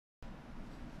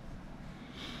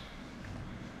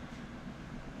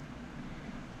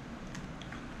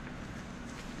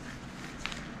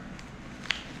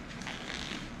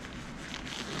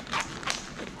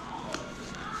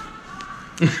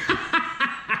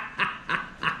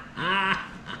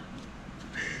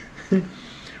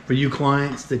For you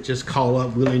clients that just call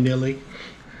up willy-nilly,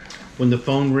 when the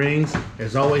phone rings,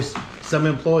 there's always some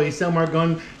employee somewhere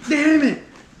going, damn it,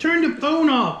 turn the phone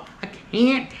off. I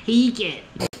can't take it.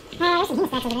 Then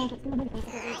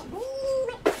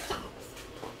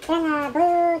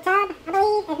blue tub, I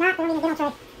believe. If not, then we need a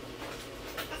dental tray.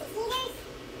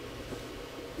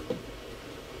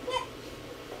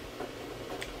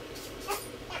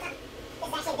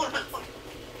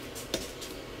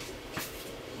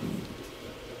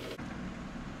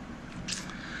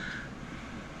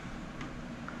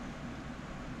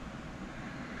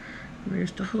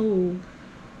 Where's the hole?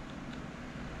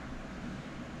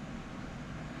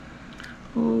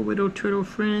 Oh, little turtle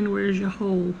friend, where's your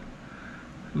hole?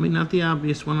 I mean, not the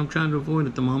obvious one I'm trying to avoid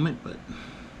at the moment, but...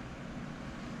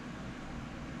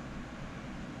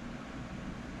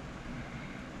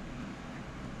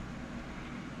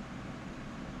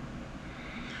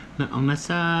 Not on that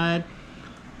side.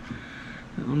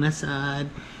 Not on that side.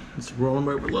 Let's roll them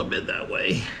over a little bit that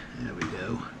way. There we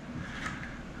go.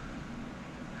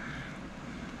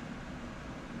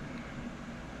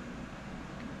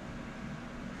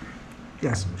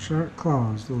 Got some sharp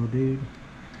claws, little dude.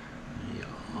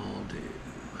 Y'all do.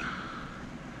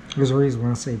 There's a reason when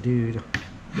I say dude.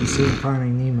 You see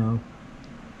Finding Nemo.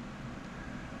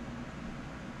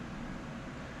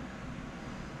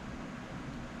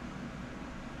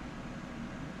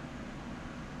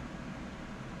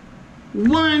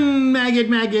 One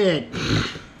maggot!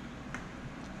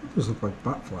 Those look like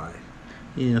botfly.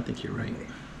 Yeah, I think you're right.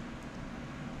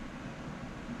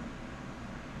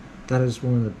 That is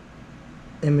one of the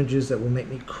images that will make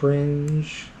me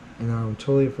cringe, and I'm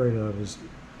totally afraid of. Is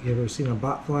you ever seen a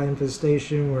botfly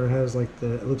infestation where it has like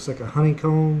it looks like a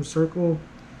honeycomb circle?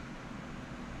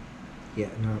 Yeah,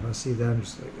 no, if I see that, I'm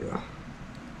just like, ugh.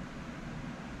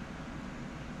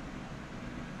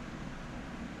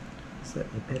 Just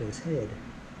let me pet his head.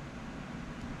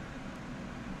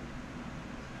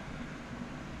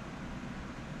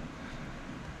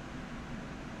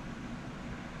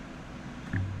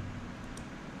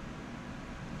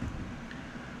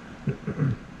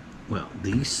 Well,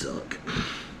 these suck.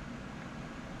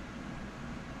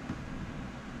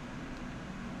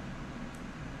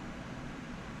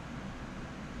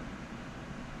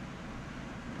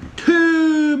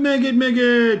 Two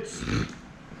maggots!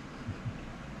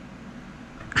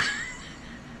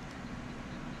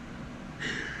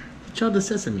 Get y'all to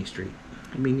Sesame Street.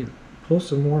 I mean, you know. Pull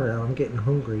some more out. I'm getting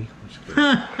hungry.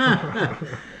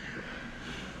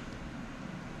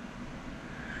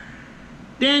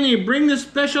 Danny, bring the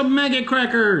special maggot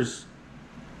crackers.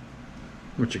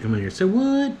 What'd you come in here? Say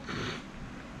what?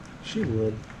 She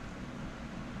would.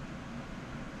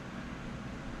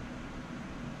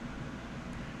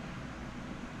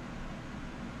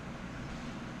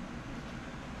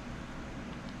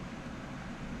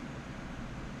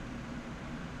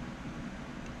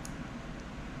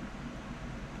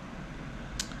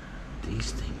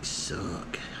 These things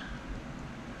suck.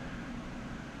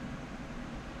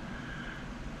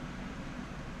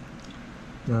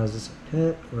 Now, is this a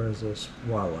pet or is this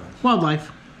wildlife?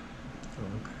 Wildlife. Oh,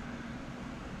 okay.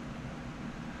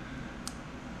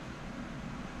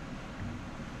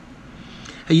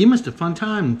 Hey, you missed a fun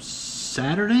time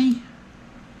Saturday?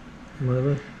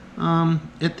 Really?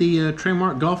 At the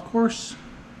Trademark Golf Course.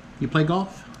 You play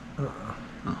golf? Oh,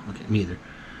 okay, me either.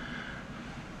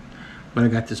 But I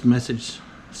got this message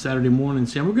Saturday morning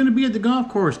saying, we're going to be at the golf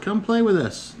course. Come play with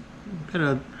us.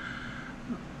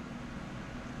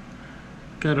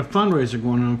 Got a fundraiser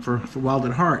going on for Wild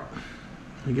at Heart.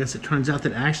 I guess it turns out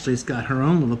that Ashley's got her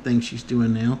own little thing she's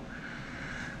doing now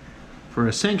for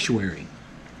a sanctuary.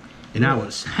 And I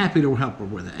was happy to help her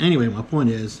with it. Anyway, my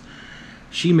point is,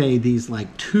 she made these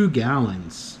like 2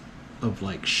 gallons of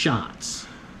like shots.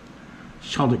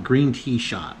 She called it green tea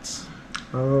shots.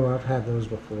 Oh, I've had those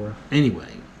before.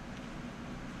 Anyway,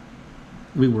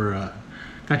 we were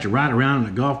got to ride around in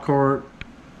a golf cart,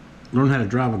 learn how to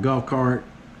drive a golf cart.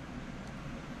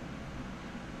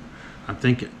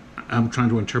 I'm trying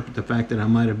to interpret the fact that I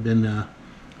might have been a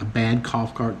bad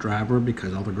golf cart driver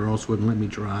because all the girls wouldn't let me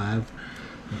drive.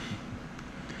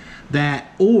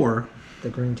 That or the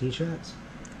green tea shots.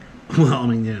 Well, I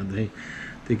mean, yeah,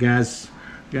 the guys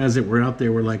that were out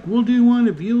there were like, "We'll do one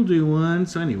if you'll do one."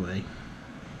 So anyway,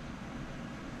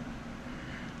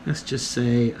 let's just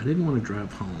say I didn't want to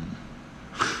drive home.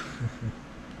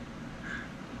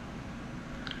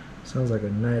 Sounds like a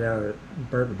night out at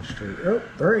Bourbon Street. Oh,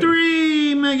 3.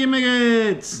 3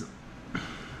 maggots!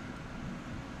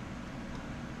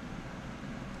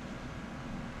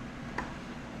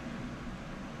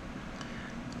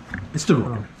 It's still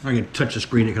working. I can touch the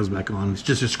screen, it comes back on. It's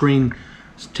just a screen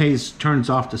turns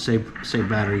off to save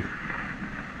battery.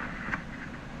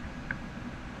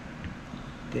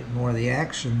 Getting more of the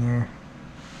action there.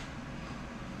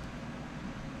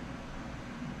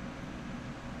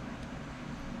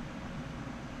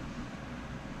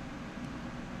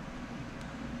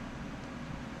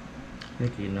 I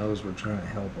think he knows we're trying to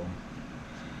help him.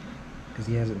 Because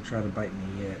he hasn't tried to bite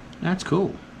me yet. That's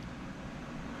cool.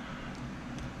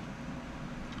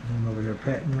 I'm over here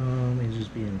petting him. He's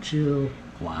just being chill.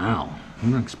 Wow. I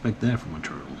don't expect that from a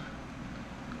turtle.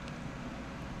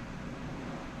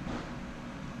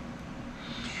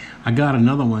 I got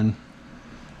another one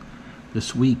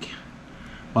this week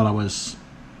while I was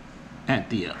at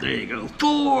the, there you go,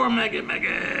 4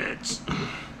 maggots.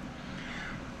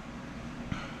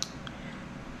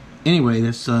 Anyway,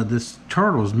 this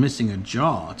turtle is missing a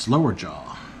jaw, its lower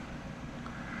jaw.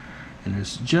 And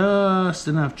there's just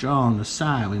enough jaw on the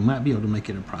side. We might be able to make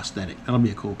it a prosthetic. That'll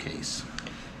be a cool case.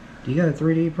 Do you got a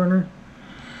 3D printer?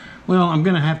 Well, I'm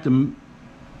going to have to,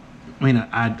 I mean,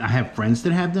 I have friends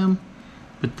that have them,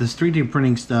 but this 3D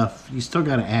printing stuff, you still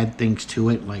got to add things to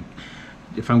it. Like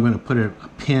if I'm going to put a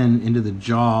pin into the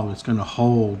jaw that's going to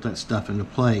hold that stuff into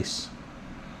place.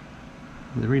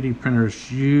 The 3D printer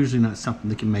is usually not something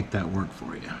that can make that work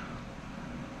for you.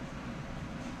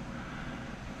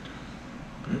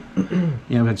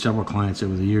 Yeah, I've had several clients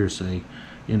over the years say,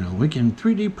 you know, we can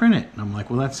 3D print it. And I'm like,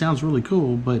 well, that sounds really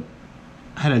cool, but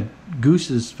I had a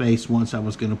goose's face once I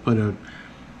was going to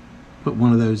put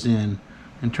one of those in.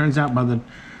 And turns out by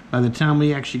the time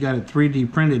we actually got it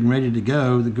 3D printed and ready to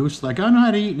go, the goose is like, I know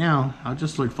how to eat now. I'll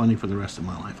just look funny for the rest of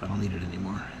my life. I don't need it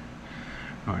anymore.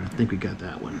 All right, I think we got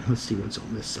that one. Let's see what's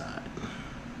on this side.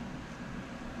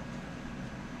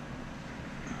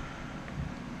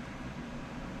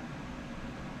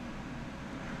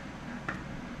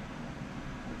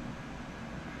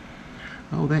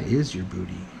 Oh, that is your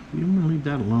booty. You don't want to leave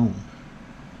that alone.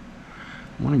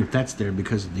 I'm wondering if that's there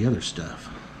because of the other stuff.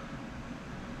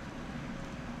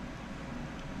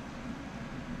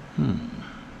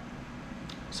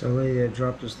 So the lady that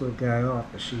dropped this little guy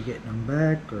off, is she getting him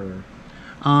back, or?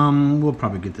 We'll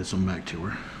probably get this one back to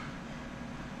her.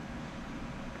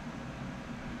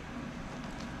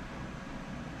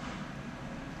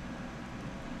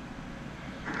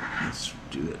 Let's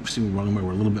do it. See, we're running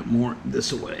over a little bit more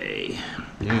this way.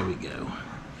 There we go.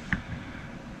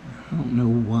 I don't know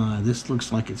why this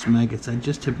looks like it's maggots. I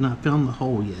just have not found the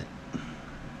hole yet.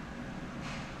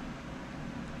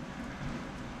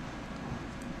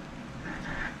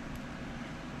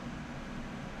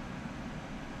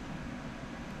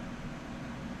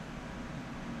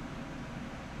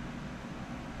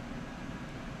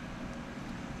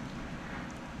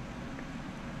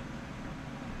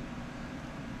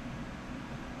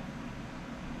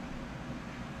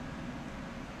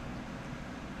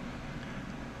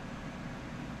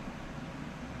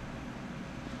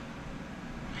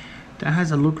 That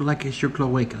has a look like it's your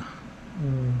cloaca.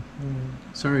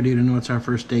 Sorry, dude. I know it's our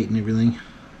first date and everything.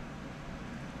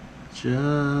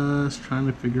 Just trying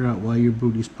to figure out why your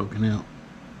booty's poking out.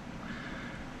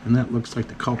 And that looks like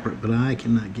the culprit, but I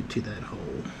cannot get to that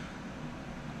hole.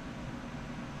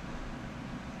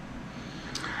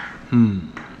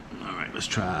 Alright, let's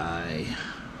try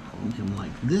hold him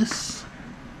like this.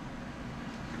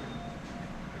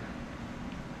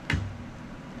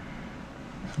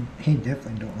 He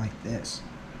definitely don't like this.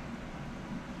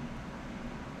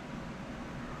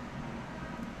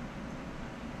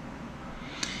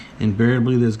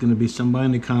 Invariably, there's going to be somebody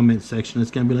in the comment section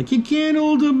that's going to be like, you can't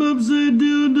hold him upside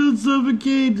down, don't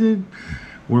suffocate.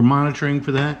 We're monitoring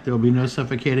for that. There will be no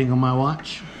suffocating on my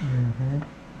watch.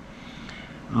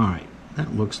 Alright,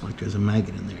 that looks like there's a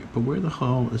maggot in there. But where the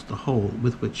hole is the hole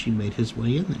with which he made his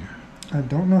way in there? I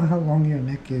don't know how long your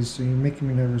neck is, so you're making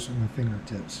me nervous with my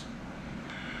fingertips.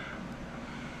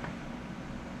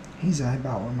 He's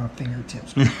about where my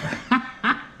fingertips are.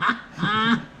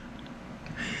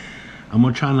 I'm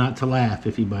going to try not to laugh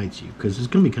if he bites you, because it's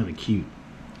going to be kind of cute.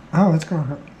 Oh, it's going to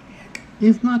hurt.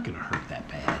 It's not going to hurt that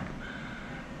bad.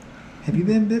 Have you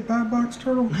been bit by a box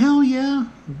turtle? Hell yeah.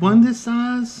 One this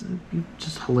size,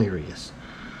 just hilarious.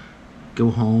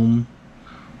 Go home,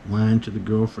 whine to the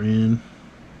girlfriend.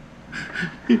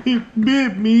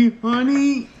 Bit me,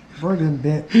 honey. Boy, been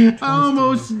bit. I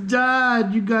almost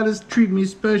died. You got to treat me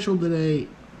special today.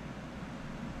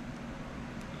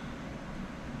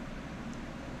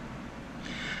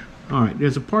 All right,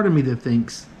 there's a part of me that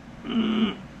thinks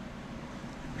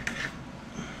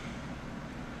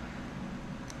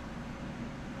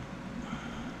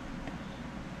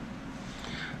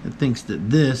that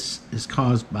this is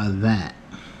caused by that.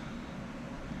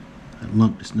 That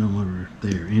lump is no longer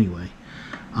there anyway.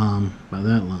 By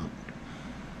that lump.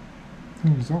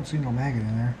 You don't see no maggot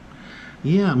in there.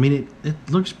 Yeah, I mean, it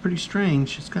looks pretty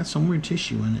strange. It's got some weird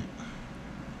tissue in it.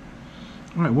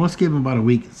 All right, well, let's give him about a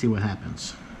week and see what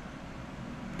happens.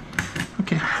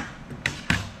 Okay.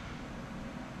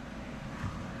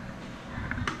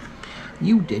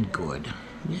 You did good.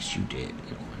 Yes, you did.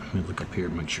 Let me look up here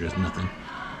and make sure there's nothing.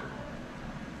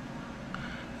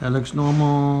 That looks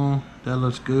normal. That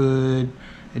looks good.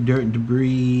 Dirt and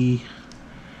debris.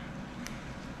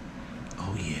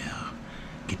 Oh, yeah.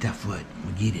 Get that foot.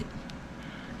 We'll get it.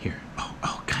 Here.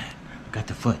 Oh, got it. I got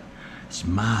the foot. It's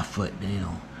my foot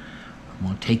now. I'm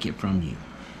going to take it from you.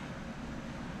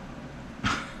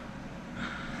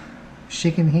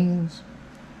 Shaking hands.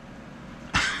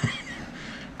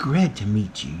 Glad to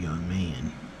meet you, young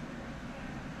man.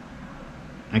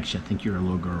 Actually, I think you're a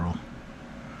little girl.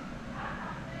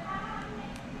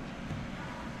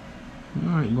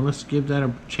 Alright, well, let's give that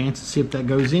a chance to see if that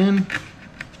goes in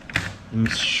and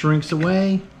shrinks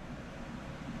away.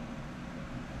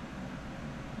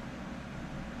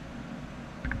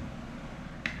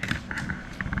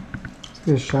 Let's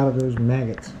get a shot of those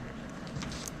maggots.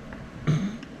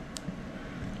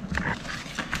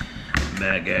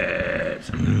 Maggots.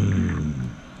 I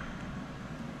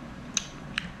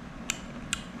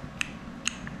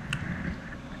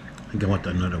think I want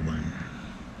another one.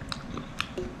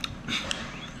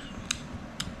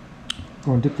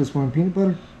 Gonna dip this one in peanut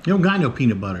butter? You don't got no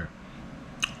peanut butter.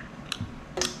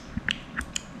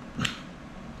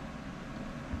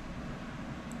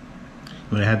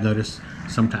 What I have noticed,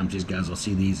 sometimes these guys will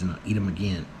see these and eat them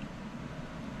again.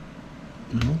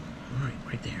 No? Alright,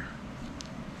 right there.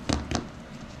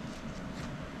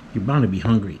 You're bound to be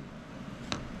hungry.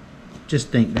 Just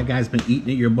think, that guy's been eating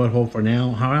at your butthole for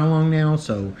now, how long now?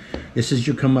 So, this is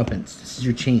your comeuppance. This is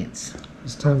your chance.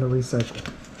 It's time to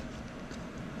recycle.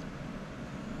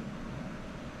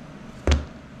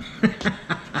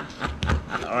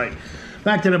 Alright,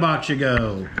 back to the box you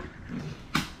go.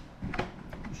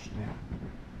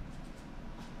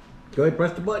 Go ahead,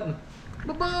 press the button.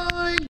 Bye-bye.